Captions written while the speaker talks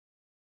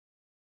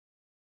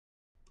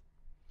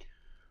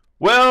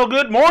Well,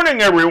 good morning,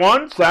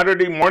 everyone.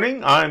 Saturday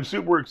morning. I'm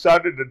super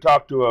excited to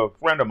talk to a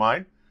friend of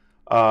mine.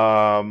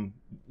 Um,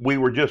 we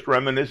were just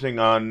reminiscing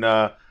on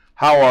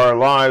how our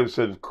lives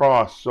have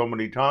crossed so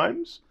many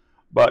times.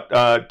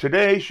 But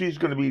today she's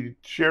going to be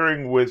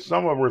sharing with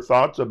some of her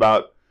thoughts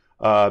about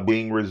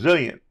being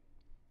resilient.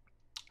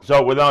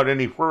 So, without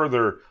any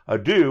further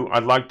ado,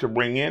 I'd like to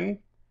bring in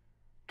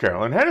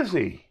Carolyn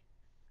Hennesy.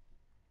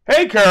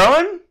 Hey,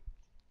 Carolyn.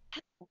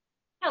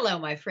 Hello,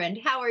 my friend.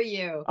 How are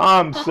you?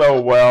 I'm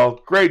so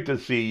well. Great to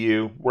see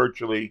you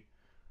virtually.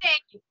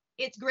 Thank you.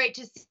 It's great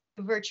to see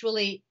you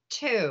virtually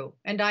too.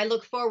 And I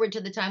look forward to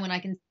the time when I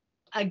can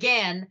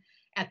again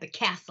at the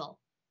castle.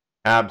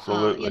 Uh, you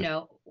Absolutely.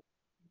 know,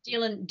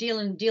 dealing.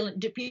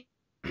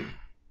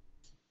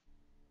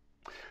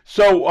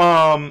 So,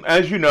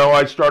 as you know,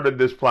 I started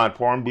this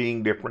platform,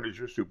 being different is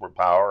your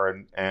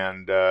superpower,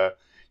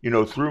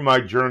 and through my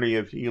journey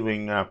of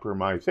healing after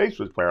my face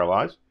was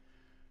paralyzed,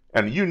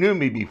 and you knew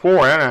me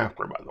before and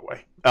after, by the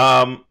way.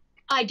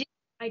 I did.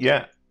 I did.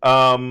 Yeah,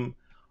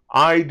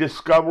 I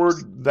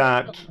discovered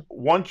that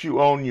once you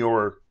own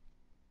your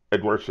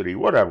adversity,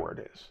 whatever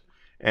it is,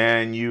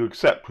 and you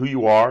accept who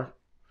you are,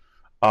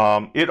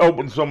 it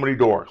opens so many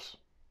doors.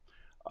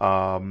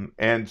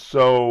 And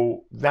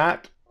so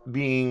that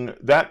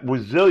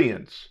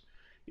resilience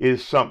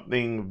is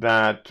something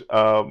that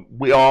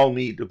we all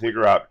need to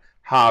figure out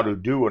how to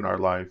do in our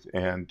life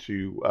and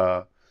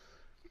to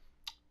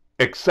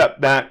accept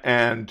that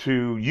and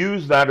to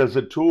use that as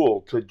a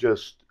tool to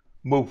just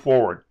move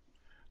forward.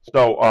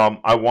 So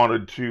I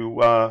wanted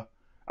to.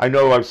 I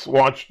know I've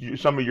watched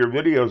some of your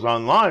videos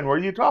online where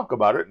you talk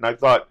about it, and I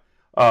thought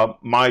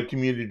my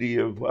community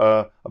of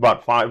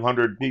about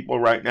 500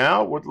 people right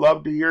now would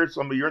love to hear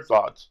some of your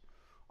thoughts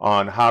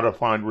on how to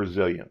find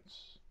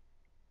resilience.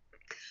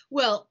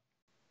 Well,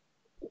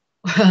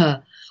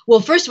 well,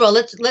 first of all,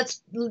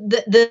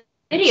 the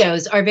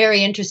videos are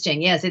very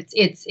interesting. Yes,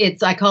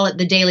 it's I call it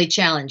the daily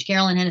challenge,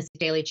 Carolyn Hennesy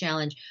daily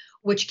challenge,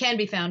 which can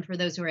be found for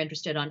those who are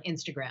interested on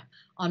Instagram,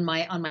 on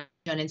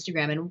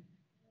Instagram. And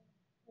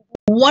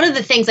one of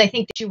the things I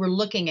think that you were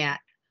looking at,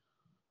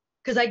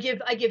 because I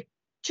give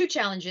two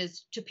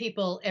challenges to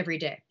people every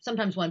day,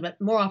 sometimes one, but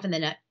more often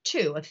than not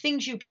two, of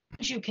things you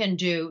can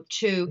do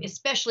to,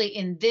 especially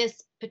in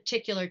this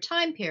particular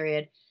time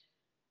period,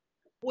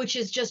 which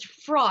is just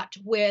fraught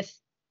with,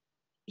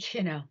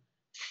 you know,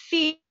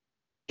 fear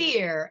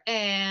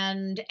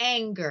and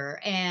anger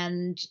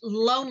and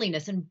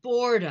loneliness and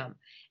boredom.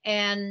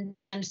 And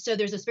so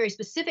there's this very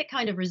specific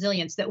kind of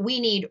resilience that we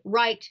need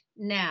right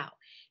now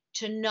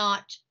to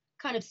not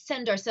kind of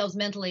send ourselves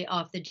mentally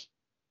off the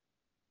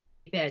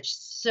edge.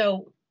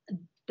 So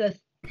the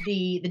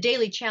the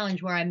daily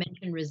challenge where I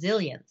mentioned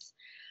resilience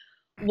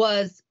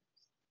was,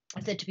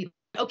 I said to people,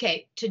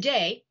 okay,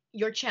 today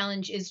your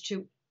challenge is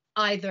to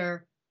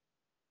either,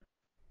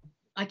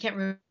 I can't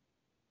remember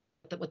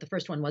what the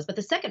first one was, but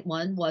the second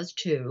one was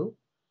to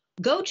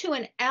go to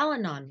an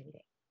Al-Anon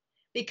meeting,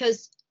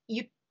 because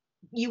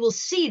you will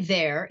see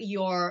there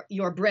your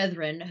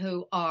brethren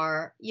who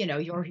are,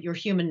 your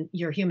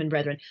human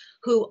brethren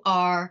who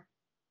are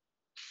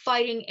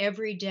fighting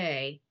every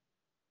day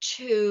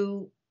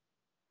to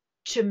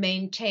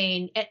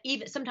maintain,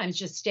 even sometimes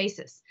just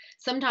stasis.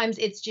 Sometimes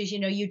it's just,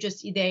 you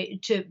just they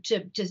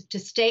to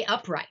stay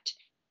upright.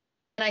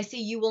 And I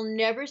see you will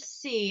never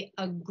see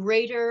a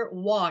greater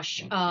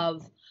wash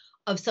of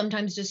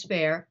sometimes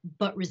despair,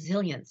 but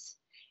resilience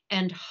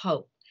and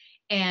hope.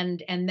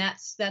 And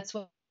that's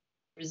what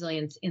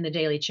resilience in the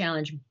daily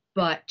challenge.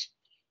 But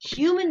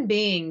human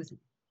beings,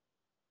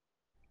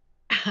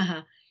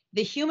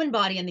 the human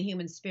body and the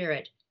human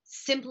spirit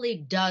simply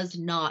does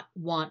not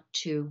want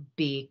to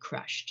be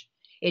crushed.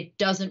 It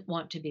doesn't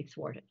want to be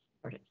thwarted.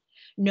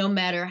 No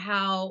matter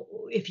how,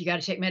 if you got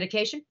to take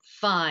medication,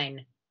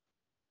 fine.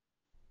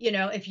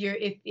 If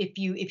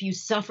you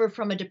suffer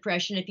from a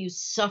depression, if you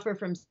suffer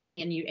from,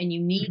 and you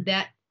need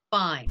that,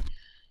 fine.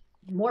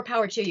 More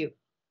power to you.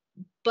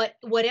 But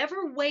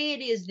whatever way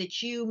it is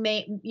that you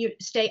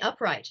stay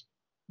upright,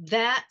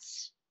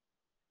 that's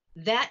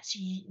that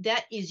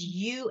is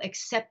you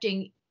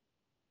accepting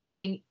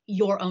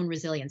your own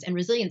resilience. And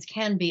resilience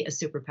can be a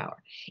superpower.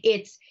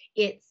 It's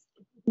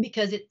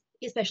because it,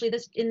 especially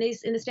this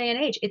day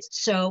and age,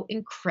 it's so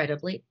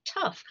incredibly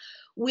tough.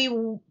 We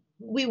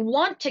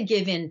want to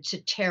give in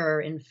to terror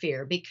and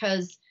fear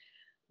because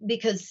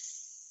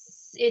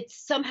it's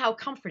somehow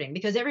comforting,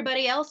 because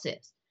everybody else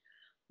is.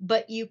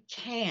 But you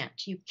can't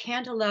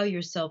allow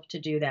yourself to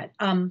do that.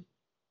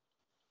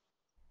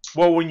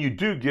 Well, when you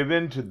do give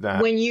in to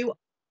that, When you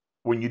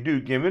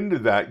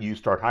you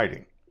start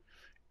hiding,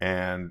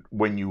 and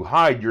when you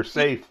hide, you're you,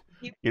 safe.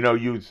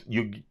 you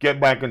You get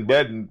back in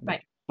bed and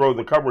right, throw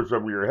the covers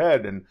over your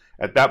head, and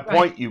at that right,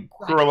 point, you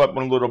right, curl up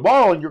in a little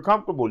ball, and you're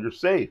comfortable. You're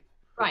safe.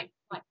 right.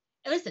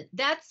 And listen,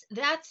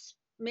 that's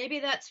maybe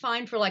that's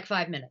fine for like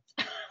 5 minutes.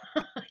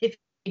 If you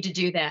need to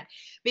do that,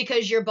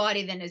 because your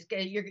body then is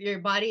your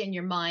body and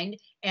your mind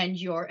and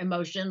your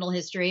emotional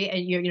history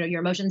and your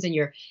emotions and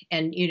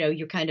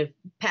you kind of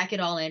pack it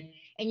all in,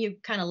 and you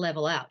kind of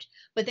level out.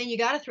 But then you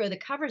got to throw the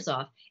covers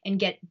off and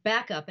get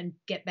back up and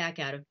get back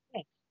out of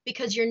bed,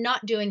 because you're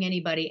not doing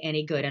anybody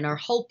any good. And our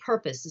whole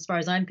purpose, as far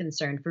as I'm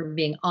concerned, for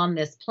being on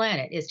this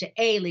planet is to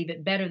A, leave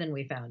it better than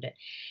we found it,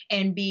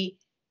 and B,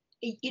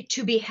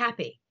 to be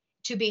happy.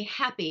 To be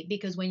happy,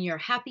 because when you're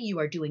happy, you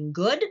are doing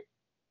good.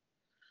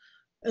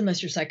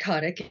 Unless you're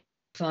psychotic,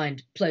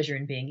 find pleasure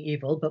in being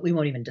evil, but we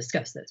won't even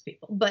discuss those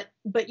people. But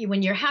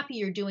when you're happy,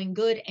 you're doing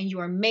good, and you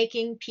are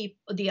making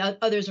people, the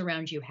others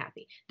around you,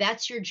 happy.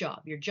 That's your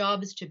job. Your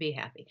job is to be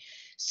happy.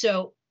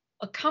 So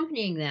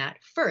accompanying that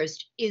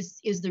first is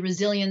the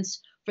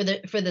resilience for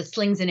the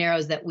slings and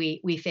arrows that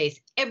we face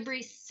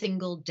every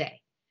single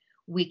day.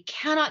 We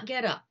cannot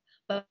get up,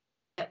 but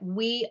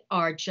we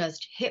are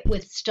just hit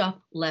with stuff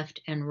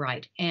left and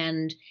right.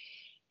 And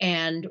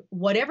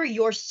whatever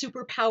your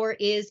superpower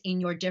is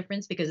in your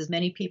difference, because as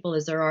many people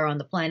as there are on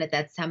the planet,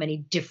 that's how many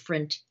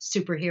different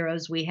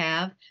superheroes we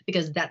have,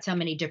 because that's how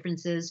many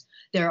differences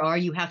there are.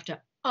 You have to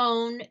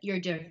own your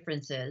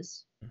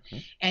differences. Mm-hmm.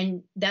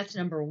 And that's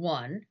number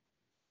one.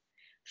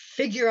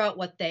 Figure out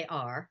what they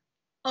are,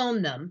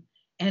 own them,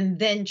 and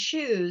then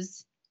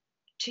choose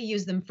to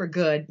use them for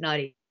good, not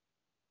evil.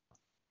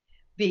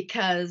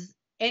 Because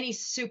any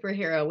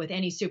superhero with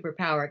any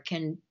superpower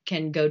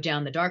can go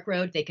down the dark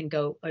road. They can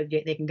go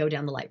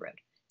down the light road.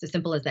 It's as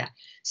simple as that.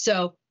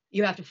 So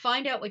you have to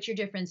find out what your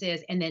difference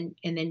is, and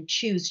then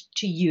choose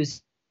to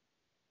use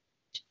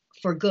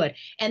for good.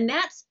 And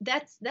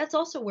that's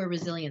also where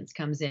resilience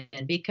comes in,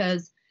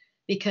 because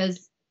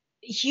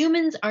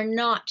humans are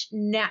not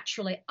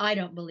naturally, I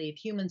don't believe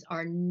humans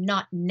are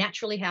not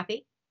naturally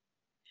happy.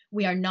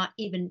 We are not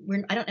even,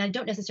 I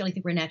don't necessarily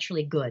think we're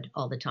naturally good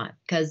all the time,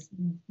 because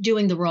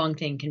doing the wrong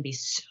thing can be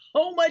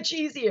so much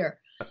easier,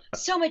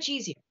 so much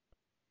easier.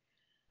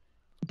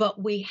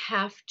 But we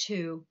have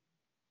to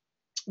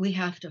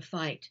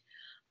fight.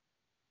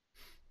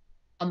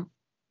 And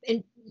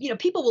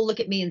people will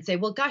look at me and say,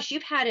 well, gosh,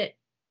 you've had it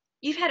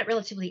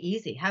relatively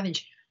easy,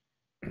 haven't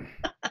you?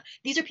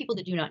 These are people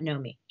that do not know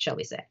me, shall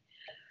we say.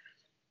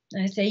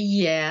 And I say,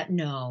 yeah,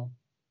 no.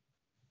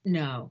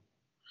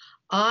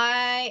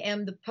 I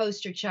am the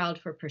poster child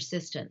for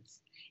persistence.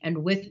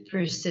 And with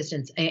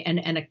persistence, and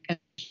a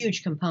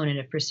huge component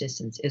of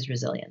persistence is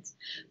resilience,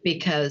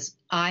 because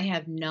I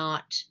have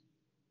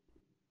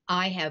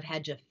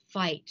had to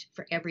fight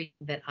for everything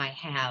that I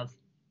have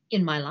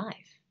in my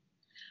life.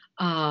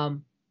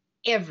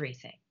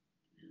 Everything.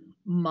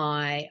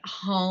 My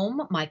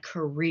home, my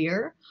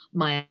career,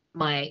 my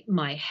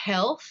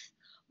health,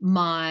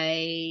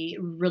 my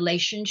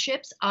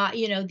relationships.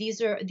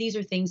 These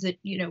are things that,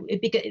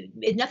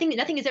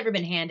 nothing has ever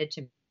been handed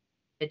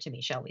to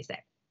me, shall we say.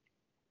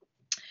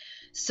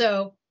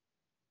 So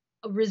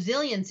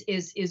resilience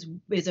is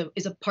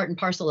a part and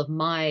parcel of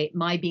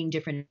my being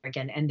different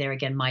again, and there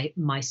again, my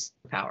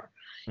superpower.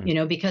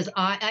 Because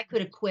I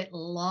could have quit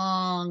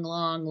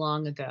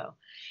long ago.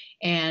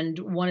 And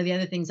one of the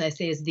other things I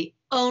say is the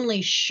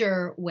only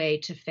sure way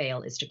to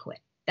fail is to quit.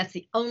 That's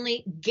the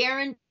only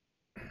guaranteed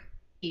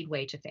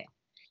way to fail,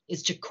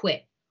 is to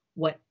quit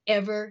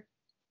whatever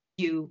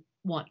you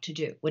want to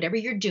do. Whatever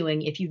you're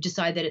doing, if you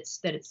decide that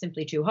it's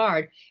simply too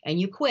hard and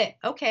you quit,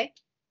 okay,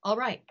 all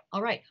right.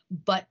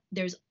 But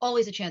there's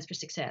always a chance for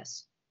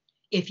success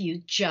if you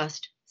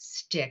just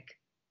stick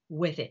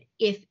with it.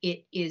 If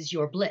it is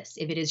your bliss,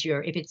 if it's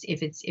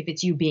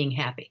you being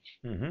happy.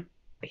 Mm-hmm.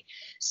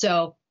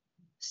 So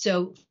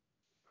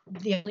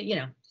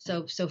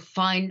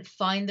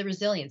find the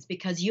resilience,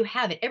 because you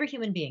have it. Every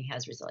human being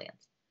has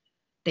resilience.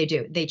 They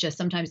do.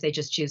 Sometimes they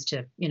just choose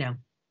to,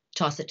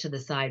 toss it to the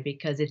side,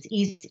 because it's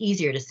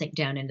easier to sink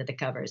down into the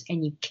covers,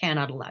 and you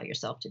cannot allow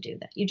yourself to do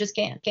that. You just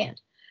can't,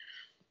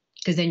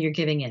 because then you're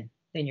giving in.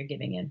 Then you're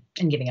giving in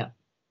and giving up.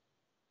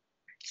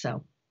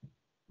 So.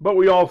 But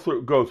we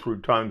also go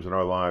through times in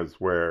our lives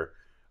where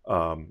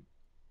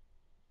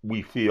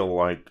we feel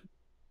like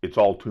it's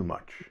all too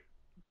much.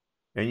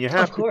 And you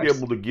have to be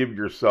able to give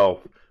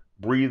yourself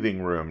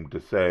breathing room to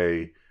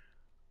say,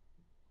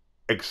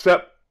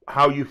 accept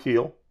how you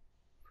feel,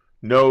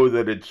 know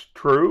that it's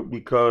true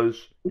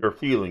because you're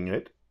feeling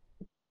it,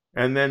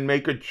 and then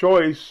make a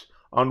choice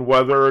on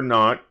whether or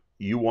not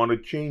you want to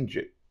change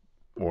it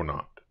or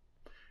not.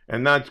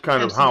 And that's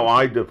kind of how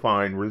I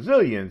define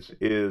resilience,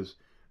 is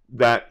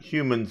that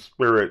human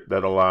spirit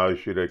that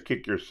allows you to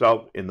kick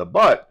yourself in the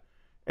butt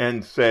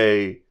and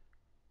say,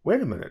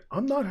 wait a minute,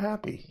 I'm not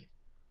happy.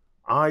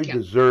 I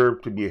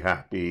deserve to be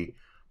happy.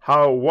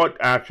 What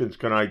actions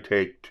can I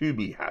take to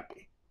be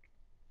happy?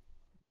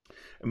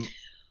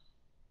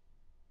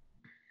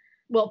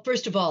 Well,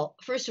 first of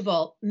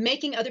all,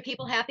 making other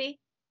people happy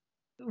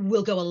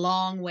will go a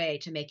long way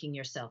to making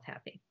yourself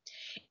happy.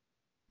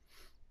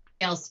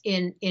 Else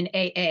in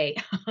AA,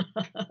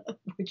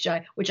 which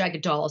I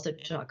could also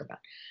talk about,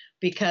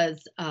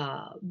 because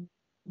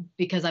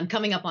I'm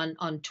coming up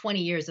on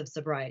 20 years of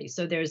sobriety.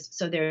 So there's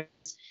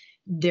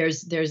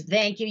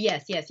thank you.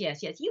 Yes.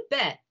 You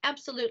bet.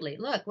 Absolutely.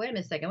 Look, wait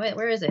a second.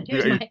 Where is it?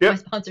 Here's my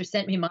sponsor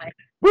sent me my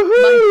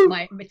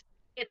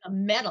it's a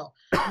medal.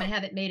 I'm gonna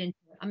have it made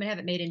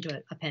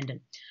into a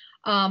pendant.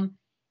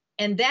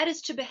 And that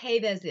is to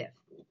behave as if.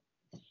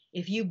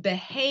 If you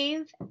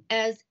behave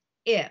as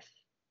if,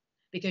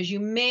 because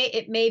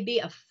it may be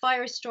a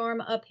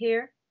firestorm up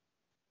here,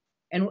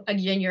 and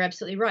again, you're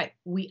absolutely right.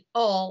 We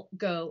all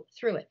go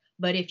through it.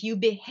 But if you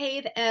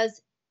behave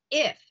as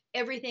if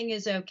everything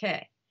is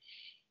okay,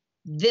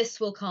 this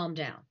will calm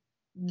down.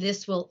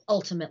 This will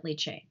ultimately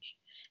change.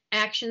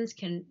 Actions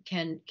can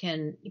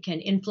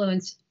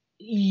influence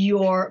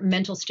your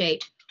mental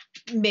state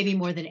maybe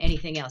more than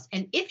anything else.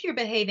 And if you're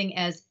behaving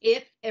as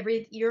if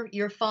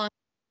you're fine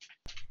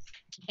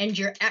and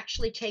you're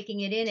actually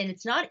taking it in, and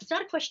it's not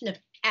a question of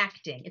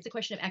acting, it's a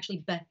question of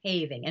actually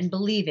behaving and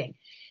believing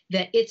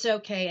that it's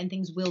okay and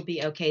things will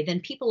be okay, then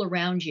people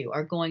around you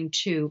are going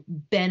to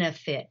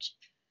benefit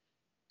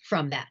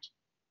from that.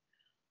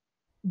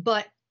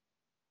 But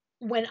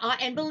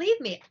and believe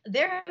me,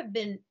 there have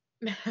been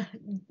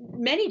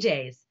many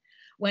days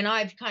when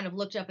I've kind of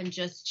looked up and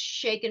just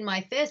shaken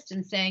my fist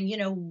and saying, you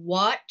know,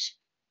 why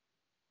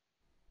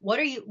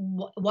are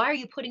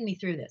you putting me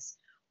through this?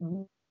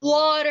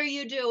 What are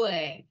you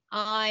doing?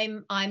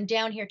 I'm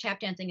down here tap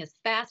dancing as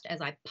fast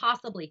as I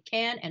possibly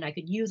can, and I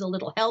could use a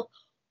little help.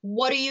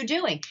 What are you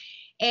doing?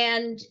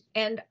 And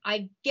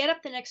I get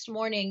up the next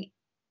morning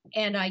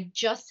and I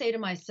just say to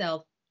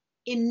myself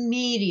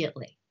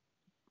immediately,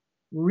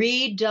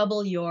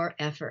 redouble your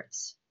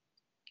efforts.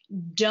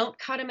 Don't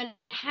cut them in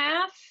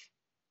half.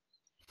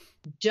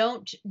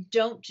 Don't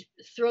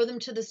throw them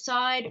to the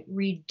side.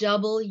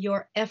 Redouble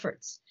your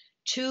efforts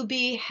to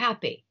be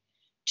happy,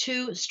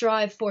 to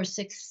strive for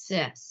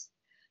success,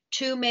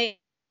 to make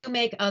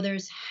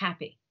others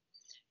happy,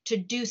 to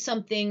do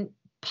something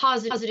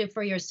positive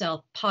for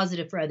yourself,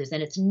 positive for others.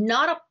 And it's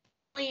not a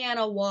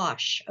Pollyanna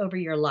wash over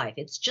your life.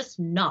 It's just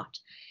not.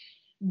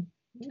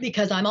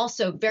 Because I'm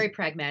also very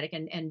pragmatic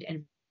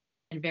and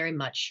very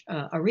much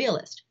a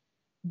realist.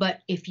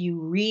 But if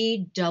you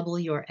redouble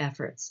your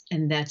efforts,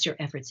 and that's your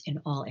efforts in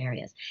all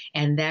areas,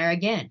 and there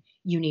again,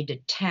 you need to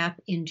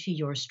tap into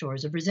your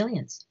stores of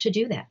resilience to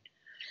do that.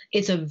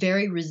 It's a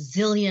very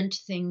resilient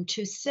thing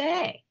to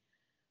say.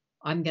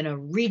 I'm going to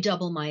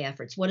redouble my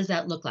efforts. What does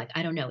that look like?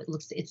 I don't know.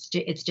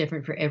 It's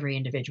different for every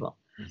individual.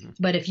 Mm-hmm.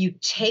 But if you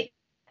tape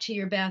to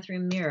your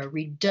bathroom mirror,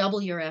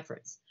 redouble your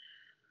efforts,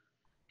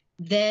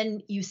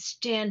 then you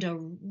stand a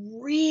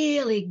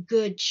really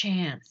good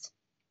chance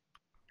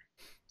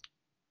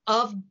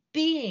of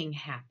being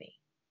happy.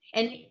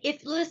 And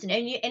if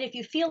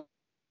you feel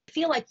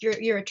like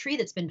you're a tree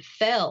that's been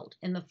felled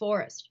in the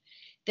forest,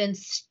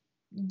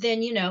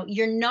 then you know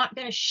you're not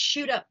going to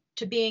shoot up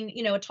to being,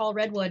 you know, a tall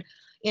redwood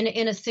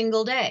in a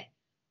single day.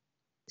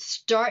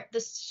 Start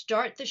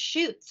the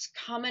shoots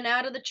coming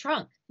out of the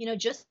trunk. You know,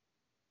 just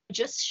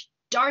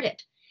start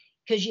it.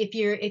 Because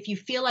if you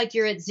feel like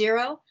you're at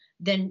 0,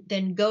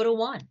 then go to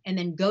 1, and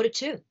then go to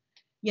 2.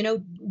 You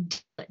know,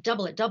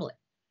 double it.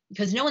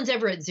 Because no one's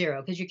ever at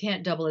 0, because you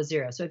can't double a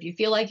 0. So if you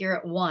feel like you're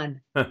at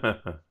 1,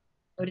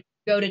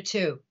 go to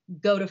 2,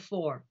 go to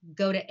 4,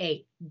 go to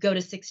 8, go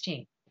to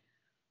 16.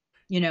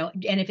 You know,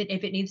 and if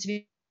it needs to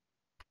be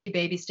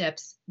baby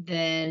steps,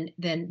 then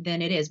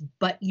it is.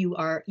 But you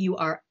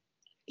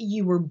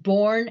were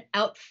born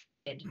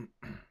outfitted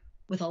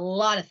with a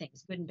lot of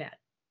things, good and bad.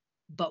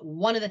 But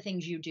one of the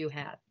things you do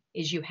have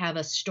is you have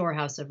a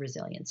storehouse of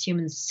resilience.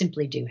 Humans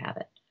simply do have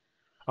it.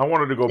 I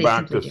wanted to go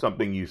back to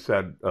something you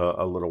said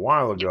a little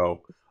while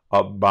ago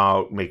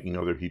about making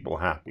other people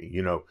happy.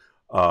 You know,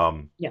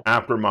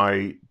 after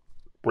my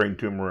brain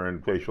tumor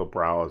and facial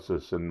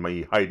paralysis and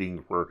me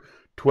hiding for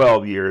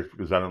 12 years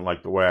because I didn't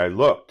like the way I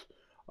looked,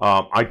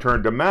 I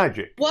turned to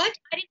magic. What?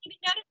 I didn't even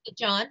notice it,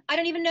 John. I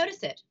don't even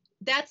notice it.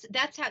 That's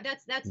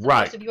the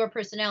right. force of your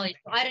personality.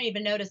 I don't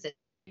even notice it.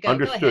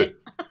 Understood. Go ahead.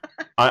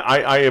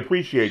 I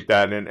appreciate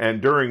that. And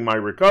during my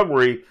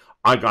recovery,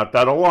 I got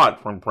that a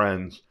lot from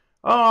friends.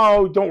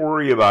 Oh, don't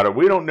worry about it.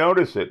 We don't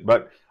notice it.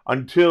 But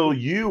until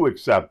you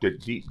accept it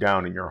deep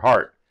down in your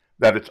heart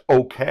that it's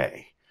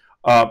okay,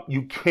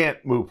 you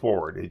can't move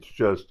forward. It's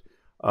just,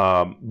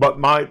 but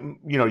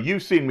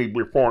you've seen me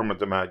perform at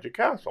the Magic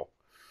Castle.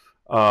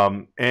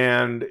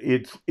 And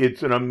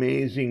it's an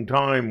amazing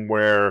time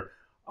where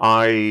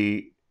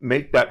I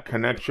make that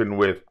connection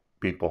with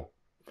people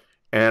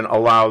and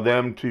allow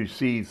them to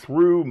see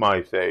through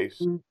my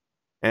face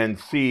and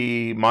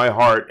see my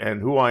heart and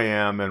who I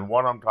am and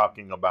what I'm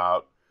talking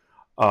about.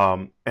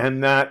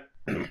 And that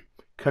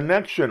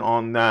connection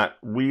on that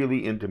really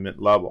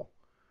intimate level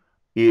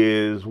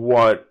is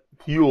what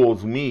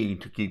fuels me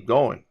to keep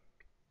going.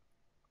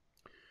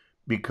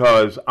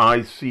 Because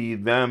I see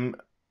them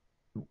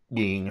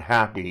being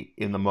happy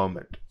in the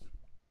moment.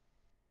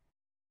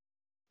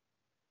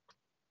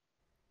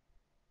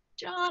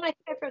 John, I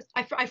think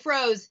I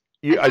froze.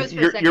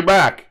 You're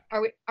back.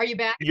 Are you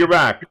back? You're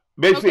back.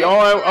 Basically,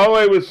 okay. all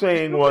I was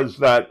saying was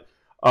that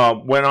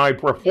when I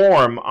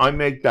perform, I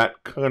make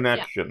that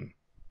connection.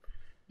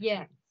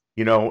 Yeah.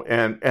 You know,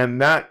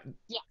 and that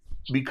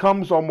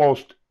becomes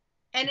almost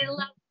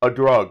a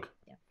drug,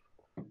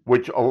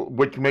 which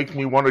makes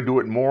me want to do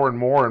it more and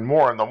more and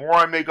more. And the more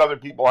I make other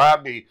people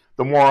happy,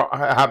 the more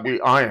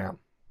happy I am.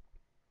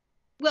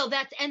 Well,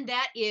 that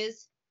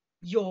is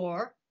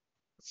your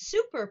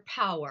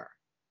superpower.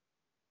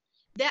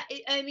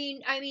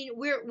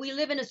 We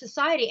live in a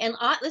society, and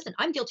listen,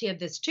 I'm guilty of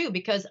this too,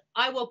 because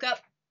I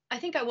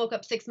think I woke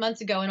up 6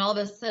 months ago, and all of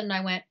a sudden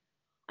I went,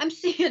 I'm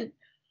seeing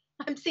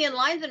I'm seeing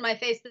lines in my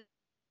face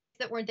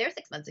that weren't there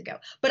 6 months ago,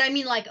 but I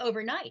mean, like,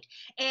 overnight.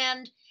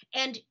 And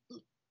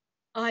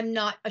I'm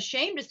not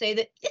ashamed to say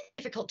that it's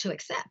difficult to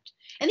accept.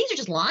 And these are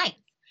just lines,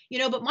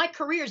 but my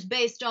career is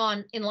based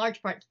on, in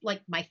large part,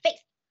 like, my face.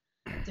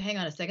 So hang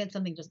on a second,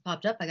 something just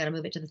popped up. I got to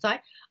move it to the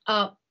side.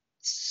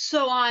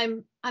 So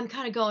I'm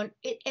kind of going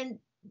it, and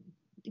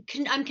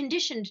I'm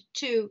conditioned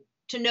to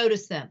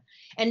notice them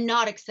and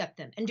not accept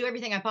them and do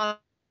everything I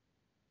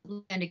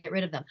possibly can to get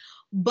rid of them.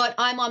 But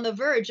I'm on the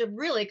verge of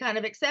really kind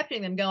of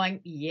accepting them,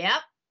 going,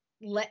 yep,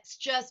 let's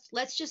just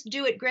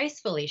do it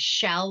gracefully,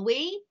 shall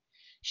we?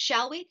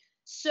 Shall we?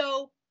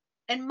 So,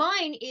 and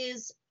mine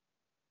is,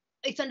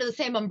 it's under the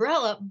same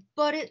umbrella,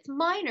 but it's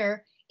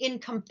minor in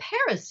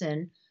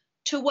comparison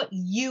to what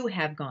you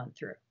have gone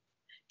through.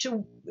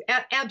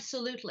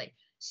 Absolutely.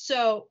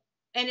 So,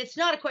 and it's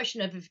not a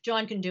question of, if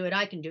John can do it,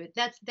 I can do it.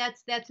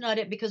 That's not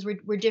it, because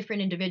we're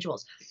different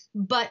individuals.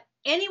 But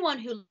anyone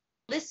who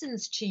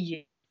listens to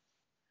you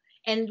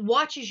and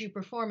watches you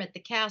perform at the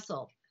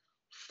castle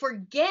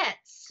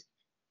forgets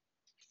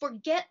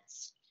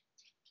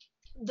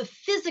the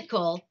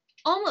physical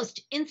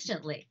almost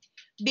instantly,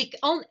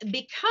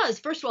 because,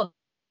 first of all,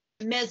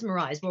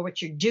 mesmerized by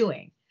what you're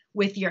doing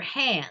with your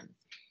hands,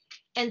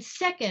 and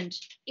second,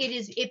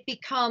 it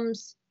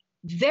becomes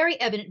very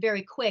evident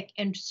very quick,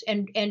 and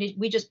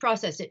we just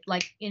process it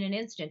like in an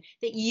instant,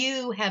 that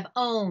you have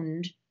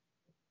owned,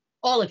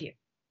 all of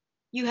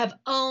you have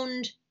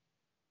owned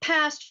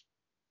past,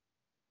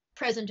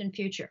 present, and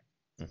future.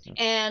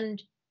 Mhm.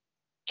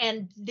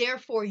 And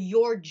therefore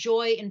your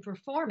joy in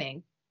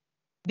performing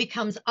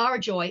becomes our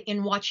joy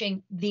in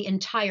watching the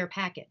entire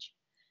package.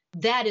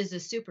 That is a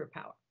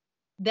superpower.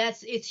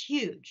 It's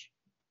huge.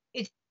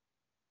 It's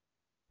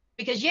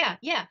because, yeah,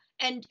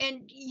 and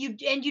you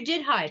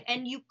did hide,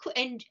 and you could,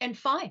 and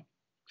fine,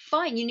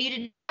 you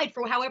needed to hide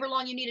for however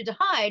long you needed to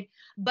hide,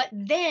 but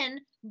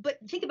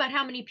think about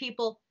how many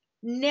people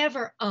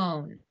never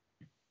own,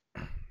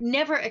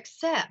 never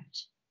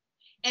accept,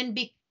 and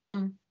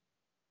become,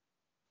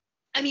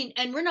 I mean,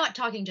 and we're not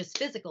talking just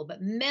physical,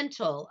 but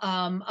mental,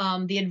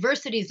 the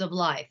adversities of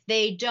life.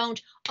 They don't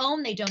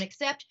own, they don't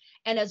accept,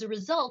 and as a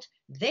result,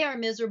 they are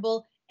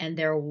miserable, and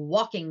they're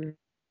walking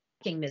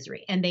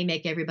misery, and they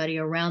make everybody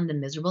around them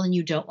miserable, and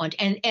you don't want,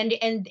 and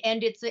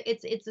it's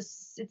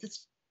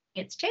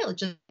tail.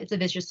 It's a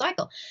vicious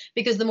cycle,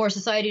 because the more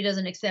society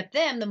doesn't accept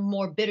them, the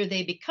more bitter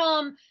they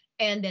become,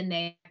 and then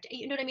they,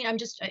 you know what I mean?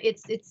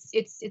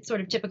 It's sort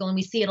of typical, and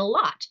we see it a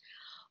lot.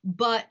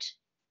 But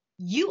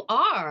you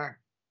are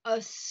a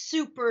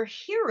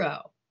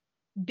superhero,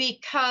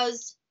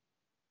 because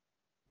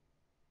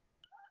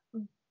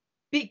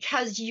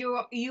you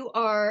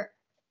are,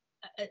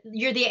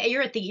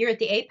 you're at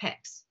the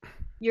apex.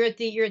 You're at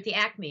the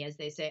acme, as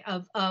they say,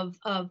 of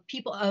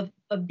people, of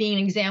being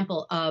an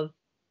example of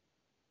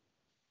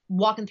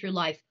walking through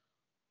life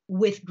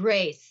with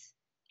grace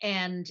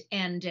and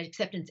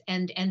acceptance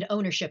and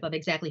ownership of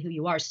exactly who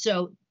you are.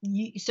 So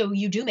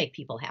you do make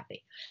people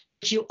happy.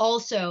 But you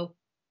also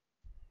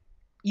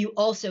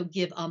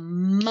give a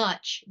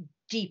much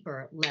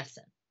deeper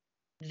lesson,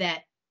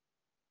 that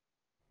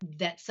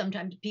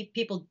sometimes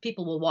people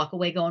will walk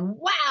away going,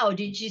 wow,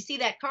 did you see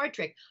that card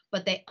trick?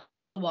 But they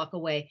walk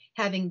away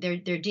having their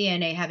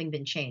DNA having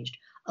been changed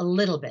a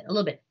little bit.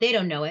 They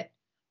don't know it,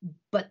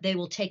 but they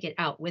will take it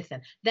out with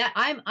them. That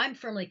I'm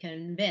firmly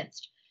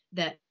convinced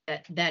that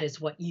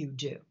is what you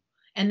do.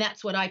 And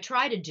that's what I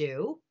try to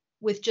do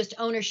with just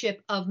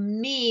ownership of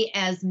me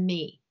as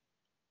me.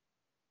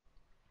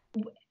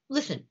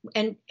 Listen,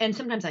 and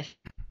sometimes I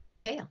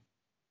fail,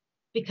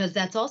 because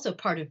that's also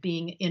part of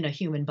being in a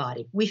human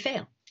body. We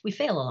fail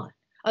a lot.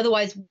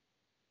 Otherwise,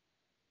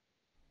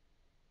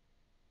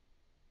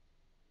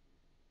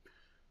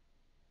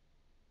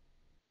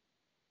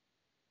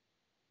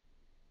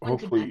 one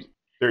could Hopefully,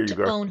 there you to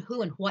go. own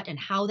who and what and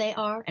how they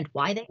are and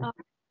why they are.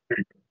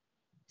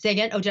 Say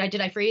again. Oh,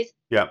 did I freeze?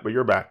 Yeah, but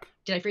you're back.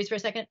 Did I freeze for a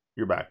second?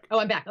 You're back. Oh,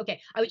 I'm back.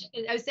 Okay. I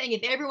was saying,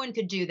 if everyone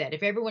could do that,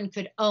 if everyone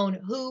could own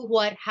who,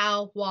 what,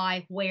 how,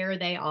 why, where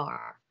they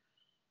are,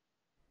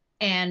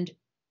 and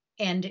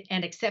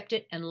accept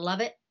it and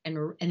love it,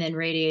 and then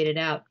radiate it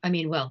out. I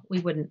mean, well,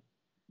 we'd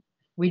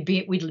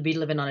be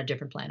living on a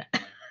different planet.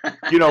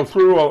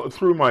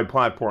 Through my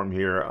platform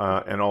here,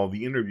 and all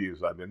the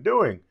interviews I've been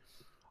doing,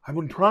 I've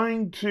been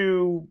trying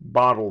to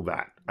bottle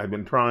that. I've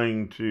been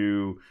trying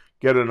to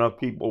get enough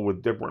people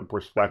with different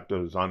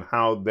perspectives on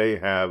how they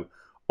have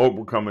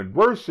overcome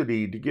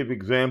adversity to give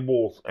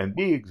examples and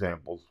be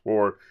examples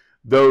for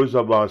those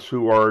of us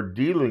who are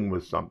dealing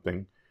with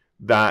something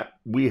that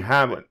we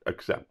haven't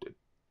accepted.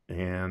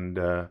 And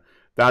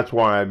that's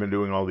why I've been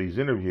doing all these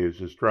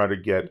interviews, is try to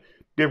get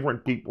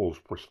different people's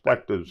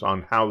perspectives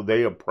on how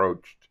they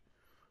approached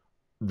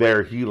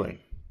their healing.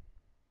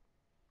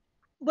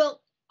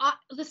 Well,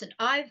 listen,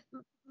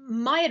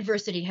 my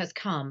adversity has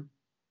come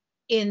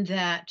in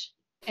that,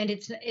 and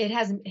it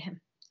hasn't,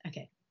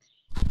 okay,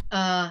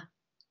 uh,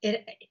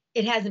 it,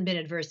 it hasn't been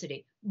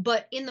adversity,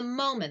 but in the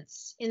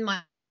moments in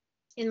my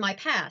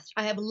past,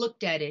 I have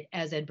looked at it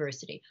as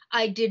adversity.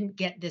 I didn't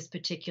get this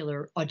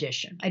particular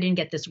audition. I didn't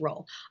get this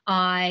role.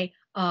 I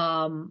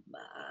haven't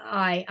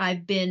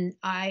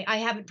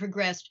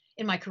progressed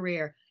in my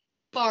career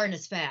far and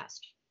as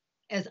fast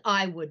as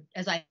I would,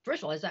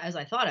 first of all, as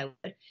I thought I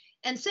would.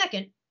 And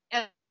second,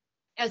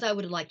 as I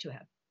would have liked to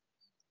have.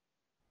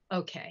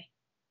 Okay.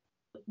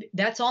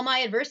 That's all my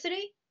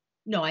adversity?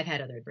 No, I've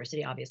had other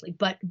adversity, obviously,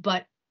 but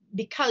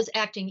because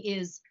acting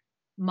is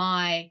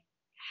my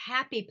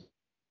happy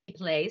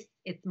place,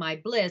 it's my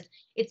bliss,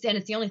 it's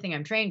the only thing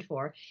I'm trained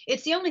for,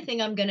 it's the only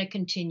thing I'm going to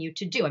continue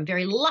to do. I'm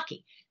very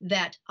lucky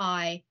that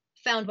I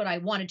found what I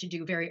wanted to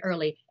do very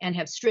early and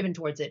have striven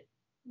towards it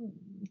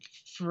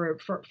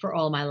for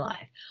all my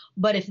life.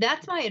 But if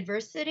that's my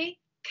adversity,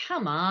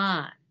 come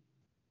on,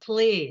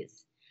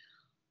 please.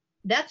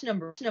 That's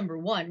number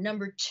one.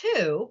 Number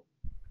two,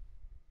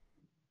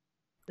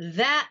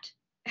 that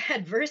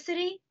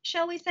adversity,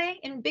 shall we say,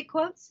 in big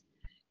quotes,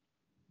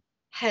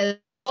 has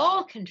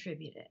all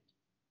contributed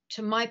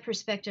to my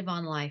perspective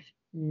on life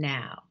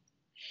now.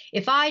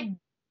 If I'd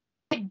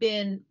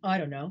been, I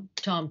don't know,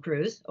 Tom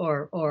Cruise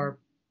or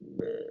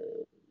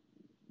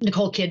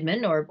Nicole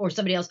Kidman or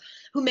somebody else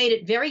who made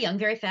it very young,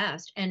 very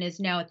fast, and is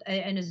now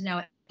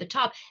at the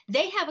top,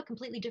 they have a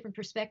completely different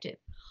perspective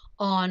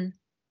on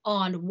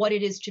what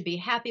it is to be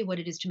happy, what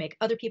it is to make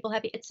other people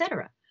happy,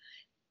 etc.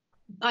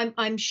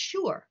 I'm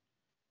sure,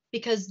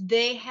 because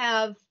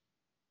they've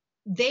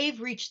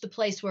reached the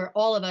place where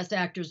all of us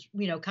actors,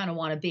 kind of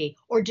want to be,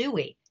 or do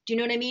we? Do you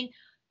know what I mean?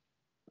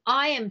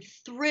 I am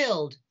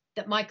thrilled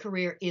that my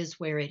career is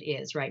where it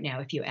is right now,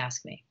 if you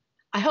ask me.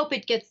 I hope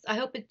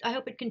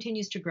it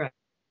continues to grow.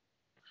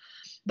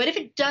 But if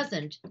it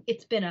doesn't,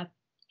 it's been a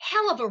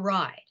hell of a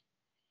ride.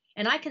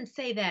 And I can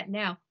say that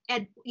now,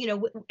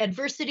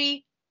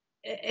 adversity,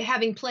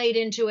 having played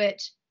into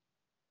it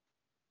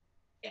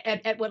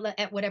at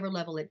whatever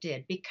level it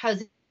did,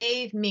 because it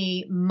gave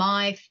me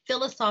my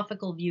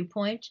philosophical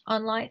viewpoint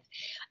on life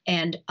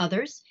and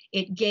others.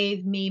 It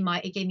gave me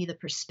the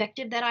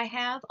perspective that I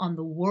have on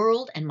the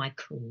world and my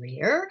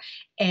career,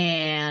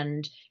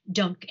 and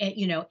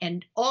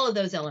and all of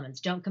those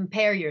elements. Don't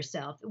compare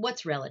yourself.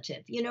 What's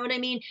relative? You know what I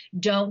mean?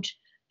 Don't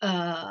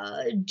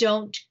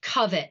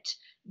covet.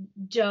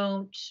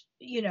 Don't,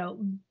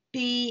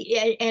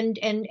 be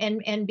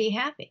and be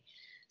happy.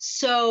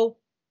 So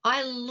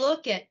I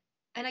look at,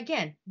 and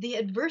again, the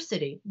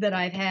adversity that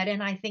I've had,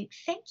 and I think,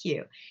 thank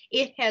you.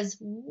 It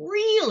has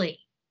really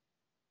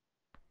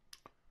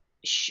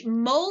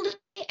molded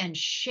and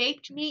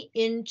shaped me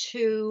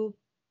into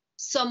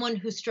someone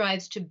who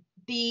strives to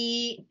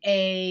be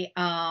a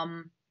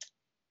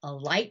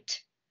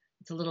light.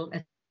 It's a little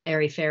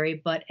airy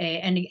fairy, but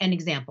an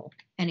example.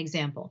 An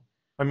example.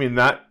 I mean,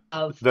 that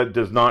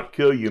does not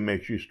kill you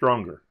makes you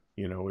stronger.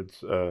 It's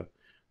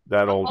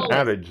that old Always.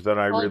 adage that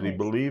I really Always.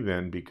 believe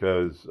in,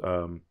 because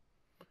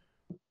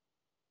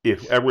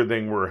if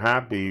everything were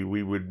happy,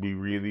 we would be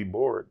really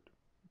bored.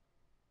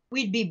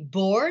 We'd be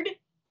bored,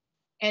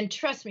 and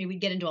trust me,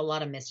 we'd get into a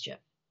lot of mischief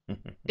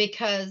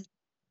because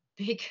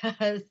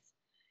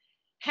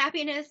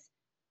happiness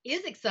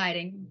is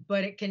exciting,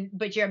 but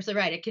you're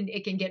absolutely right.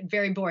 It can get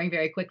very boring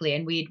very quickly,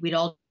 and we'd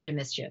all do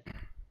mischief.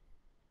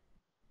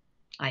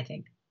 I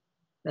think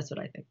that's what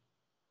I think.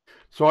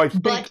 So I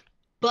think,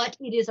 but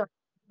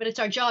it's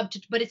our job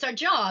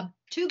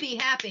to be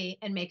happy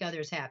and make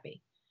others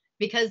happy,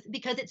 because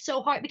it's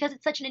so hard, because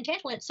it's such an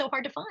intangible, and it's so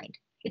hard to find.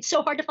 It's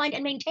so hard to find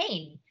and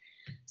maintain.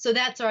 So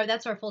that's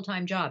our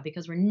full-time job,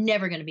 because we're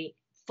never going to be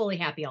fully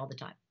happy all the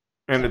time.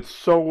 And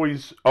it's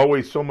always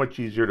so much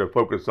easier to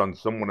focus on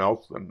someone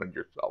else than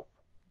yourself.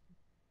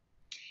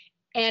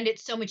 And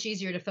it's so much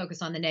easier to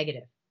focus on the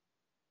negative.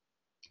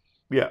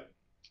 Yeah.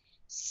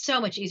 So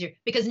much easier,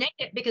 because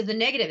the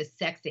negative is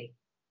sexy.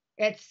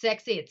 It's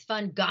sexy. It's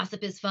fun.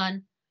 Gossip is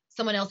fun.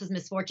 Someone else's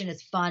misfortune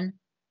is fun.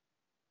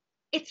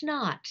 It's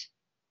not.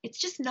 It's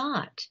just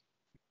not.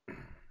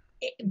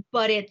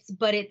 But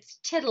it's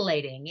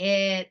titillating.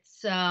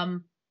 It's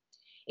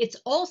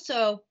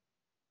also,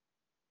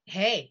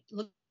 hey,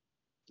 look,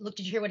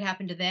 did you hear what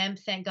happened to them?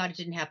 Thank God it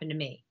didn't happen to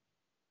me.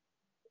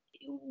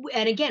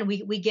 And again,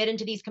 we get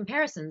into these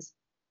comparisons,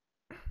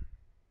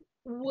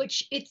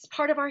 which it's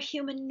part of our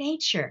human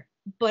nature.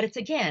 But it's,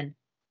 again,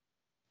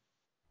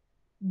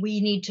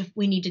 we need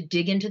to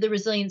dig into the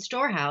resilient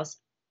storehouse,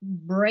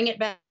 bring it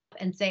back,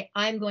 and say,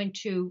 I'm going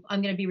to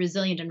be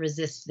resilient and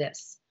resist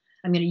this.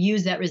 I'm going to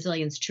use that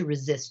resilience to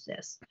resist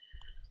this.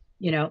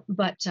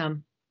 But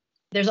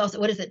there's also,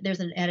 what is it? There's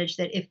an adage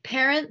that if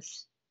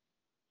parents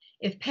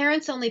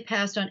only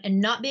passed on,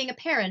 and not being a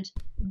parent,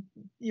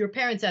 your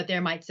parents out there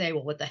might say,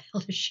 well, what the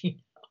hell does she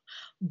know?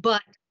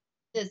 But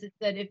is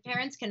that if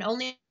parents can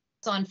only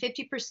pass on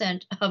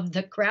 50% of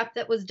the crap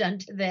that was done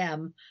to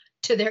them,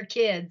 to their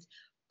kids,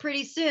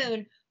 pretty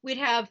soon we'd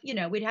have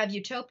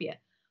utopia.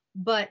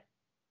 But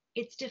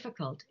it's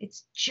difficult.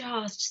 It's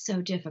just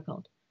so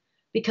difficult.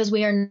 because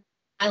we are not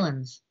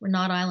islands. We're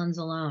not islands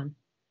alone.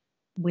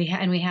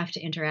 And we have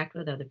to interact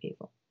with other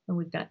people, and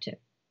we've got to.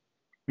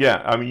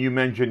 Yeah, I mean, you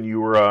mentioned you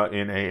were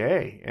in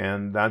AA,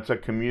 and that's a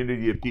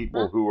community of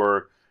people who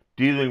are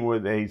dealing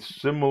with a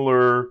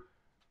similar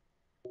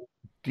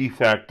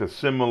defect, a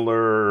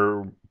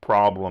similar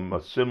problem,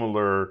 a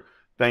similar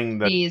thing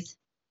that These,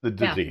 the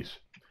yeah, disease.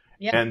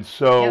 yeah, And yeah,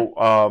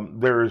 so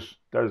there's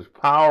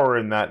power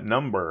in that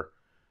number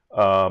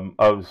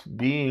of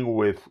being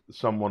with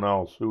someone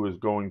else who is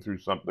going through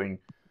something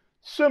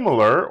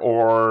similar,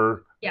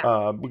 or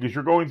yeah. because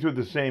you're going through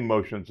the same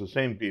motions, the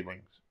same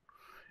feelings.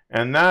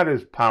 And that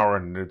is power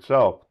in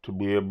itself, to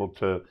be able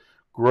to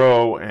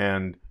grow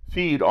and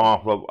feed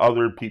off of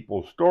other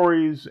people's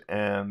stories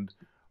and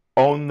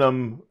own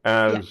them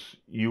Yeah. as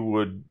you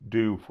would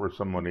do for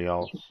somebody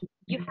else.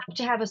 You have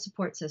to have a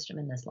support system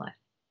in this life.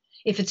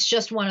 If it's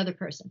just one other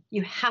person,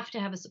 you have to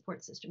have a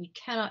support system. You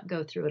cannot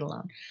go through it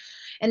alone.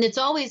 And it's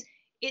always,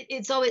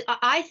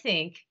 I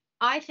think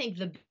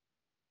the book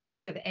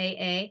of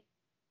AA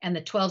and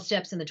the 12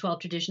 steps and the 12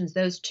 traditions,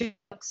 those two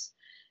books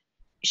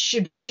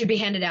should be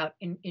handed out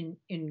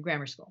in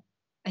grammar school.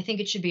 I think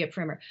it should be a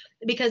primer,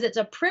 because it's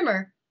a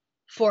primer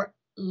for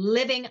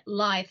living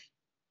life.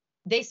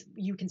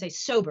 You can say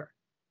sober,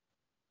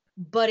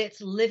 but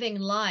it's living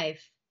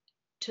life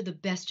to the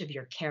best of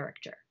your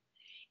character.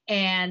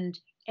 And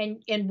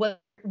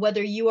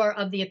whether you are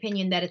of the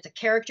opinion that it's a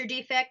character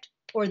defect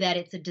or that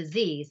it's a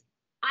disease,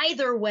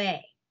 either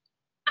way,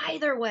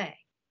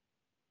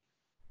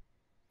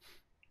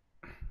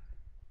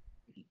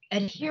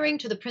 adhering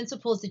to the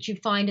principles that you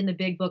find in the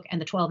big book and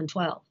the 12 and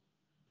 12,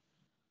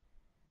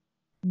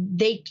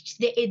 they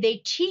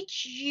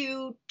teach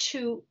you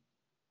to,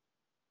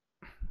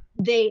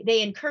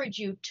 they encourage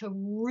you to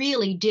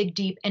really dig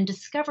deep and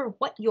discover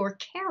what your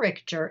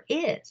character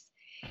is.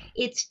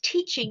 It's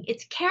teaching,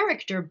 it's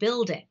character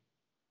building.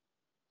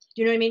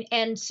 You know what I mean?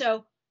 And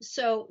so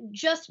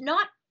just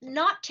not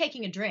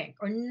taking a drink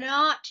or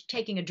not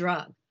taking a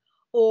drug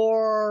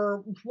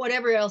or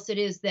whatever else it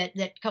is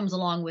that comes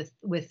along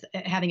with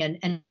having an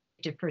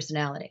addictive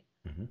personality.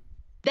 Mm-hmm.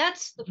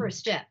 That's the first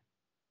step.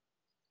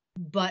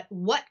 But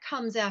what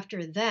comes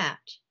after that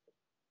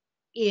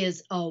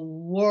is a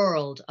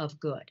world of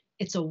good.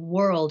 It's a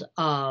world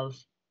of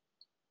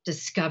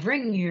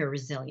discovering your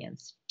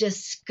resilience,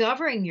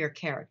 discovering your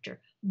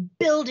character,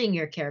 building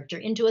your character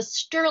into a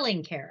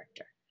sterling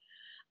character.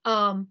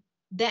 And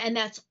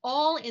that's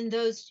all in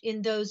those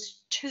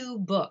two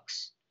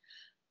books.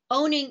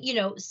 Owning,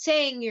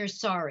 saying you're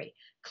sorry,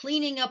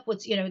 cleaning up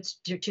it's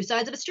two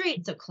sides of a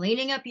street, so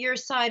cleaning up your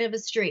side of a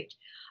street,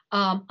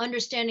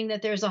 understanding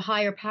that there's a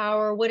higher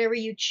power, whatever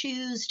you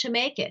choose to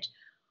make it,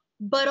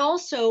 but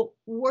also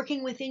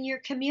working within your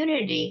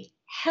community,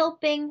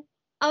 helping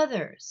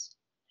others,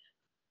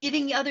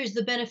 giving others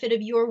the benefit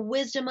of your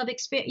wisdom of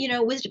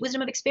experience,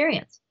 wisdom of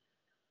experience.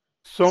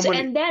 So So,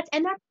 many. and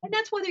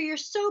that's whether you're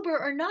sober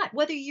or not,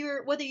 whether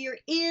you're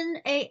in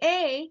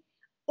AA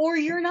or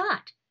you're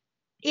not.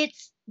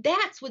 It's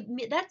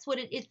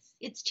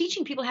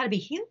teaching people how to be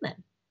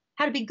human,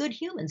 how to be good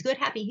humans, good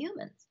happy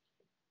humans.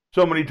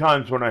 So many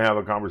times when I have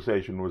a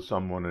conversation with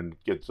someone and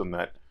get them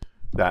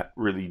that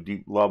really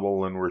deep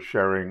level, and we're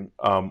sharing,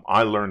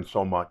 I learn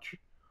so much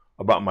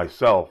about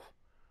myself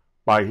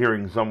by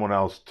hearing someone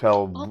else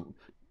to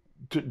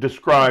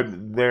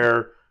describe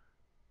their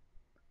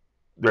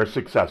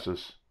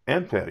successes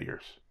and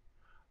failures.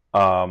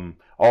 All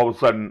of a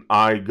sudden,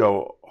 I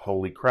go,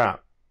 "Holy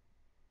crap!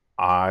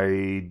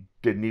 I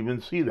didn't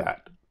even see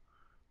that,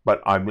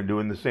 but I've been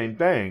doing the same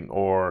thing,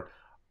 or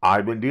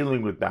I've been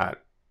dealing with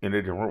that in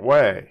a different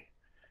way."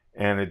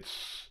 And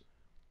it's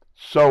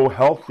so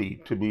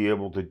healthy to be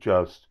able to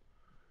just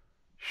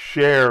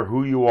share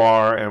who you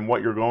are and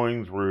what you're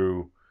going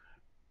through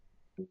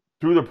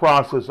the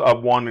process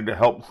of wanting to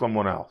help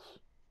someone else.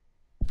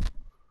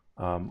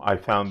 I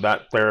found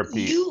that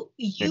therapy.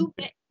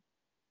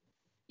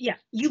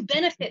 You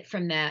benefit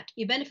from that.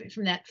 You benefit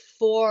from that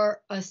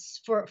for a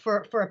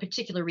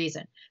particular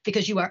reason,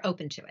 because you are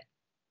open to it.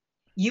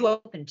 You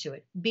are open to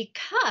it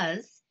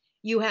because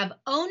you have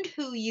owned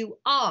who you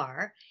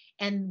are,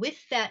 and with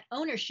that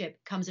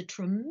ownership comes a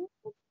tremendous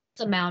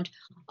amount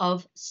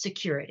of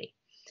security.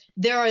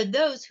 There are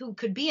those who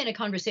could be in a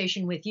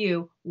conversation with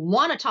you,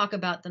 want to talk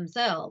about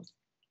themselves,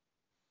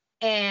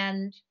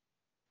 and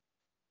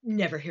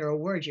never hear a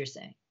word you're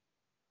saying.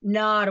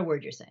 Not a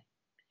word you're saying,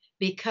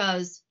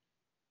 because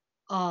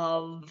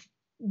of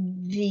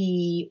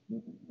the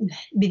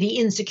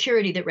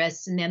insecurity that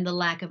rests in them, the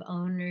lack of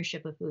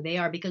ownership of who they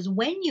are. Because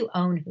when you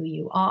own who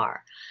you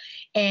are,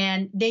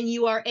 and then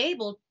you are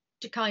able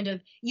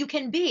to you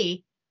can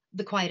be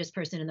the quietest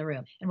person in the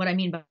room. And what I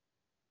mean by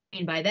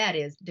that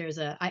is,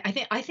 I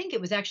think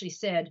it was actually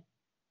said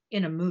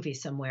in a movie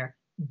somewhere,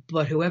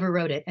 but whoever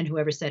wrote it and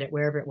whoever said it,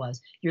 wherever it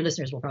was, your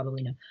listeners will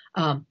probably know.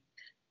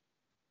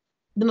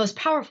 The most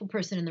powerful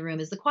person in the room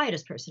is the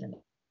quietest person in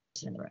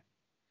the room.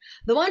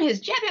 The one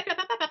who's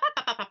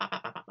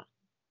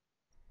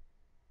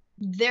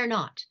they're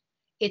not.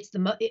 It's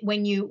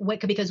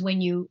because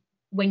when you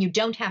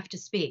don't have to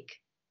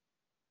speak,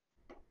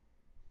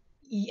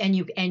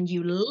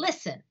 you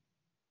listen,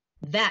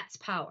 that's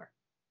power.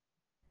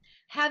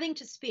 Having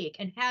to speak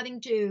and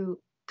having to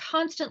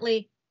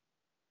constantly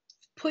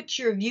put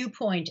your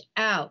viewpoint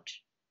out,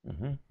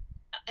 Mm-hmm.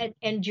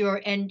 and your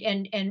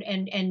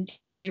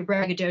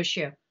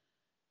braggadocio,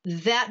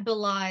 that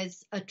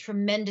belies a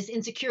tremendous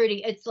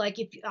insecurity. It's like,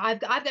 if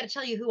I've got to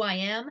tell you who I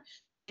am,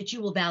 that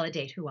you will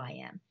validate who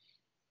I am.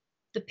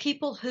 The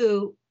people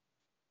who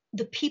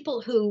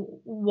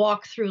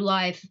walk through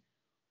life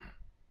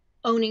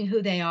owning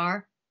who they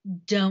are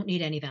don't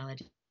need any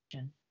validation.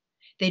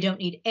 They don't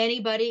need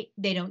anybody.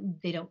 They don't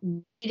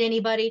need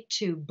anybody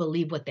to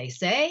believe what they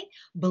say,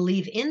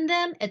 believe in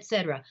them,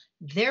 etc.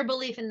 Their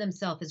belief in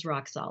themselves is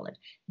rock solid.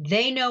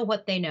 They know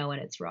what they know,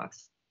 and it's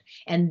rocks.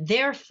 And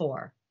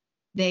therefore,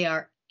 they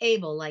are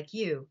able, like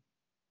you,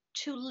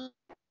 to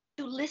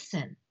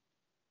listen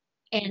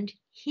and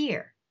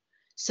hear.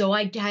 So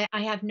I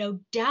have no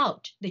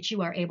doubt that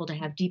you are able to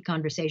have deep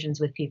conversations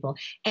with people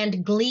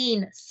and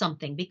glean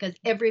something, because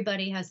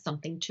everybody has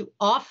something to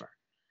offer.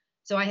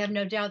 So I have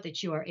no doubt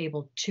that you are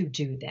able to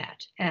do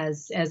that,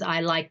 as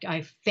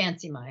I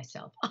fancy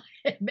myself I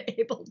am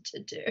able to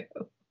do.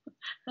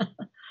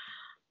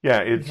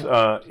 Yeah,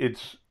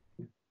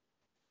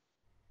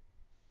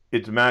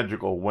 it's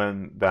magical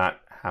when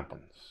that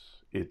happens.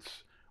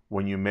 It's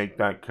when you make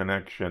that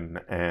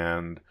connection,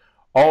 and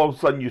all of a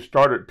sudden you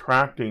start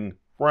attracting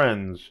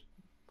friends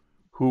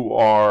who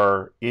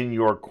are in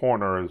your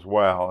corner as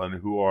well, and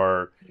who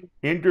are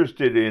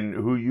interested in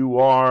who you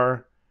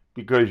are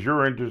because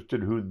you're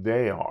interested in who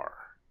they are.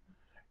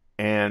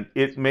 And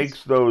it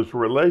makes those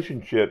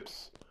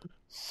relationships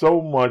so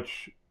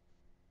much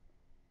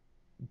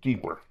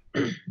deeper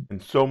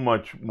and so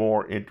much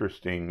more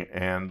interesting,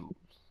 and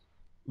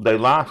they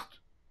last.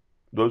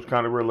 Those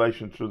kind of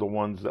relations are the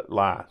ones that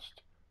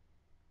last.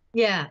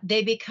 Yeah,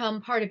 they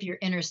become part of your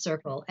inner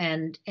circle,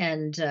 and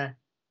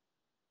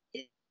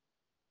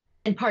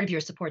part of your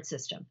support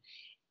system.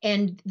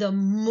 And the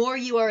more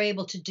you are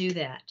able to do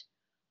that,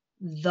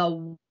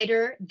 the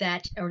wider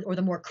that, or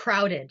the more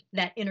crowded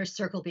that inner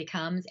circle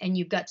becomes, and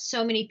you've got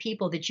so many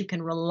people that you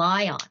can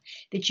rely on,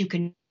 that you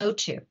can go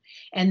to,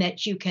 and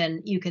that you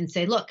can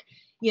say, look,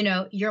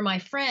 you're my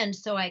friend,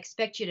 so I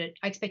expect you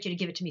to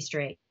give it to me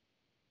straight.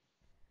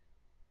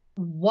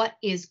 What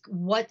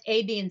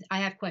A, B, and I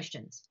have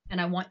questions, and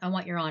I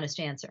want your honest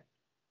answer.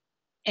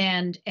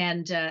 And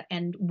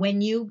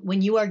when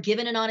you are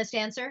given an honest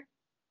answer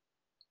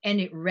and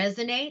it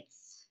resonates,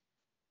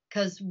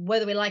 because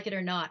whether we like it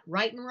or not,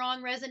 right and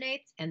wrong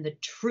resonates, and the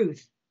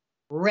truth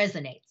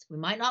resonates. We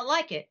might not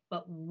like it,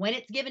 but when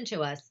it's given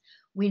to us,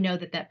 we know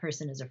that that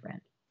person is a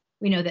friend.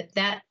 We know that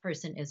that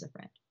person is a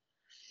friend,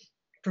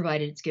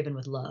 provided it's given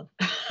with love.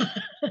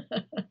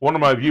 One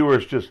of my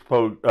viewers just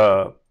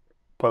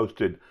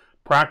posted,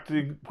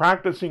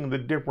 practicing the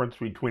difference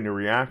between a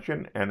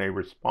reaction and a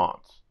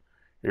response.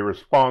 A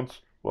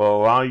response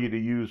will allow you to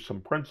use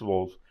some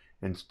principles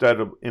instead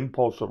of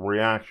impulsive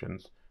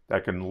reactions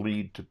that can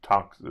lead to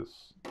toxic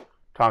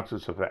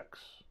effects.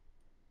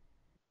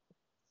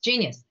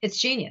 Genius. It's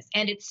genius.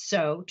 And it's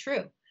so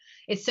true.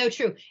 It's so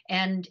true.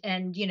 And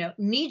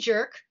knee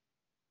jerk,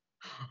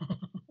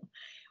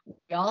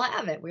 we all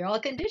have it. We're all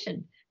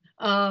conditioned.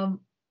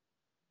 Um,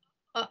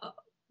 uh,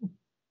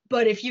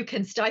 but if you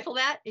can stifle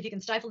that, if you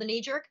can stifle the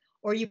knee jerk,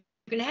 or you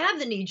can have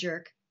the knee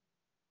jerk,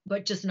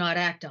 but just not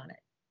act on it,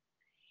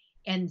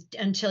 and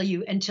until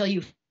you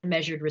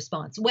measured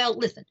response. Well,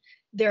 listen,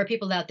 there are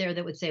people out there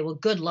that would say, well,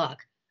 good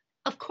luck.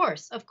 Of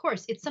course,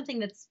 it's something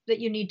that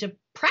you need to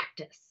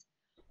practice.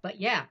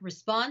 But yeah,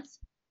 response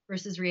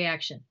versus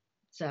reaction.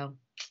 So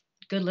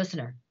good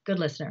listener.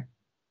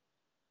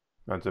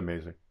 That's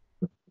amazing.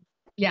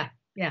 Yeah,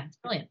 it's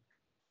brilliant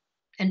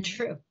and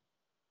true.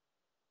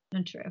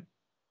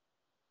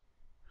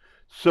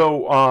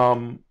 So,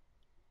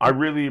 I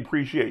really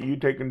appreciate you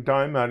taking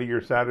time out of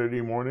your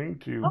Saturday morning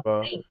to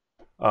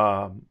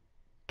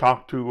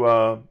talk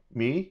to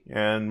me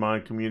and my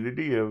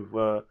community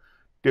of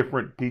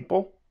different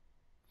people.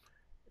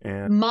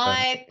 And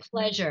my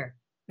pleasure.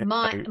 I,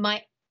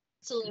 My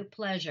absolute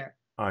pleasure.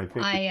 I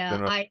think it's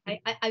been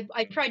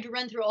I tried to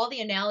run through all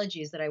the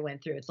analogies that I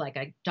went through. It's like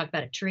I talked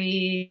about a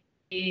tree,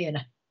 and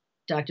I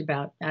talked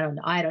about, I don't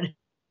know.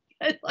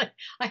 It's like,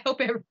 I hope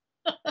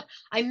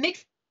I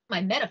mixed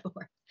my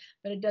metaphor,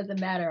 but it doesn't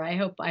matter. I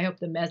hope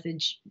the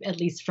message, at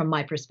least from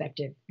my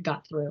perspective,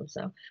 got through.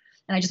 So,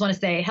 and I just want to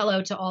say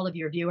hello to all of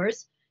your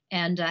viewers,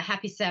 and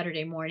happy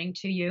Saturday morning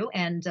to you.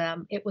 And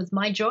it was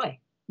my joy,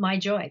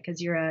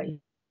 because you're a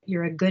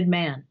good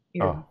man.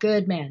 You're a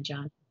good man,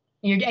 John,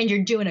 and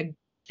you're doing a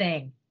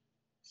thing.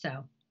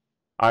 So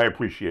I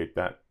appreciate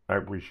that.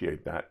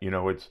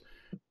 It's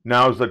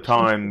now's the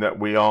time that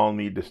we all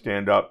need to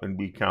stand up and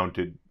be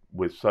counted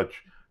with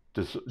such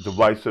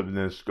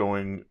divisiveness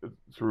going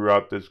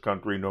throughout this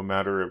country. No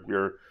matter if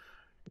you're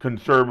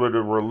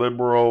conservative or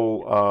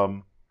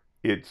liberal,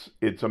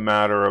 it's a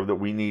matter of that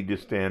we need to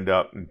stand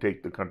up and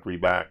take the country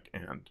back,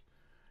 and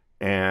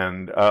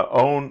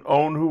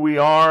own who we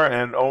are,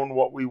 and own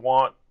what we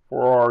want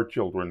for our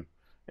children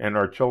and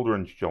our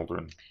children's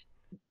children.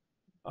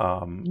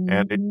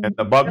 And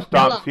the buck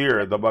stops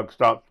here. The buck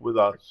stops with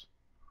us.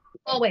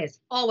 Always,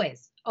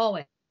 always,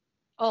 always,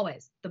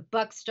 always. The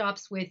buck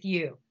stops with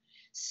you.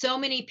 So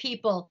many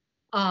people,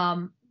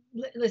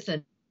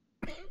 listen,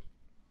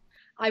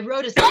 I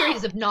wrote a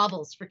series of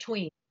novels for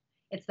Tween.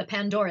 It's the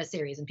Pandora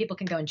series, and people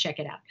can go and check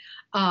it out.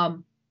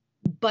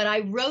 But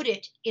I wrote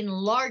it in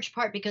large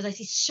part because I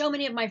see so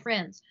many of my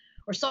friends,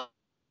 or so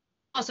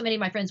many of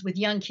my friends with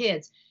young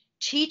kids,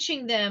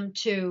 teaching them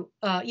to,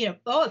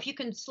 if you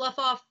can slough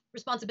off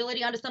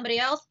responsibility onto somebody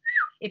else,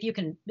 if you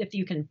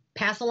can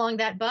pass along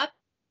that buck.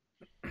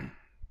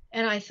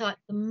 And I thought,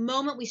 the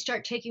moment we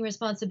start taking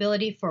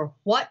responsibility for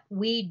what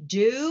we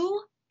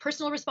do,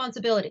 personal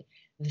responsibility,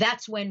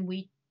 that's when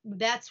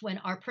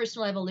our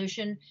personal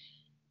evolution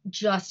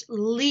just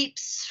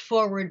leaps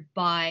forward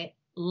by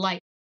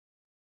light.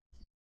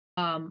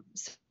 So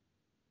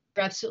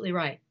you're absolutely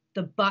right.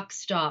 The buck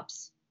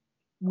stops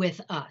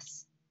with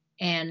us,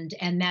 and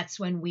that's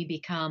when we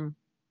become,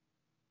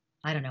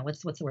 I don't know,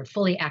 what's the word,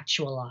 fully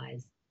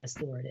actualized. That's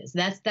the word is.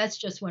 That's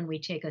just when we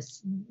take a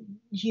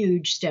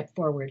huge step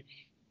forward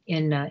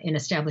in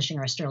establishing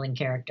our sterling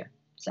character.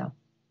 So,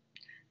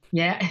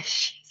 yeah.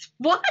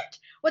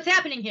 What's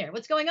happening here?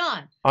 What's going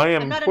on? I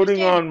am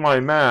putting on my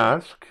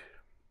mask.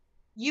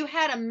 You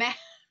had a mask.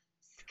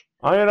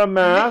 I had a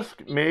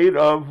mask made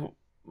of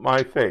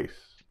my face.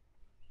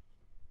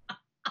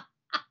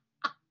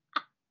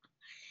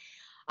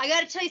 I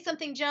got to tell you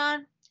something,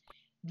 John.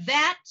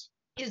 That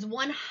is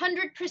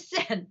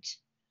 100%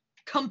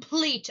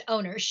 complete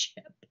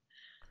ownership.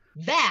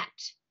 That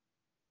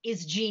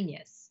is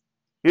genius.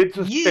 It's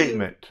a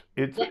statement.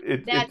 It's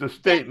a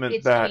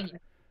statement that,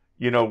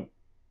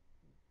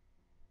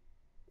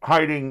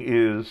 hiding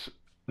is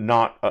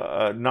not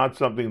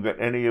something that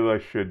any of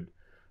us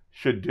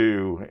should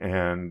do,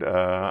 and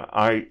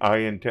I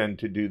intend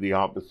to do the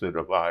opposite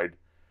of hide,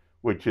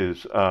 which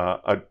is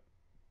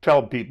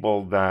tell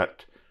people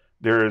that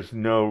there is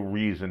no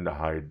reason to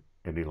hide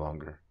any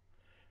longer.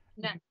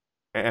 None.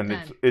 And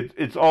None.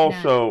 it's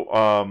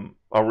also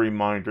a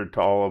reminder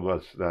to all of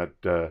us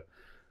that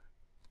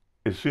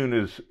as soon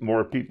as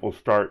more people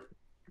start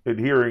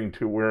adhering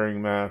to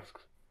wearing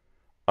masks,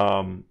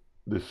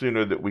 the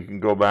sooner that we can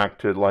go back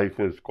to life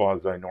as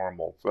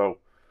quasi-normal. So,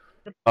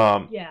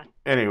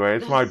 anyway,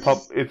 it's my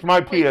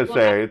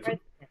PSA.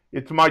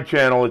 It's my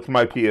channel. It's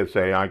my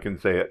PSA. I can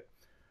say it.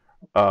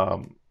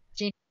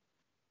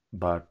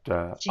 But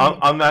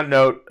on that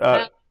note,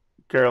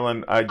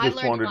 Carolyn, I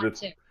just wanted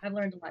to. I've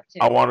learned a lot too.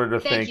 I wanted to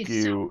thank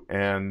you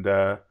and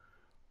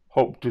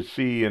hope to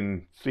see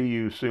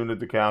you soon at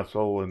the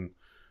castle and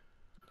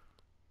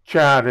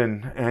chat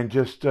and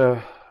just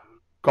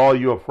call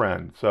you a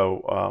friend.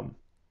 So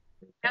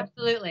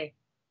absolutely,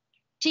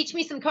 teach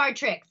me some card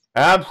tricks.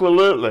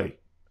 Absolutely,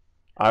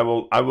 I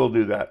will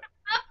do that.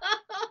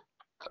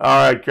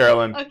 All right,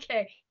 Carolyn.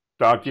 Okay.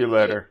 Talk to you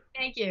later.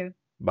 Thank you.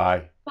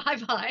 Bye.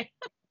 Bye.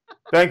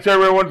 Thanks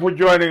everyone for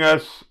joining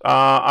us.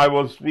 I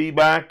will be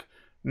back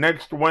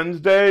next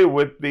Wednesday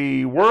with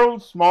the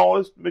world's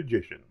smallest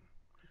magician.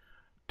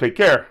 Take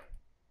care.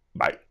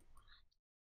 Bye.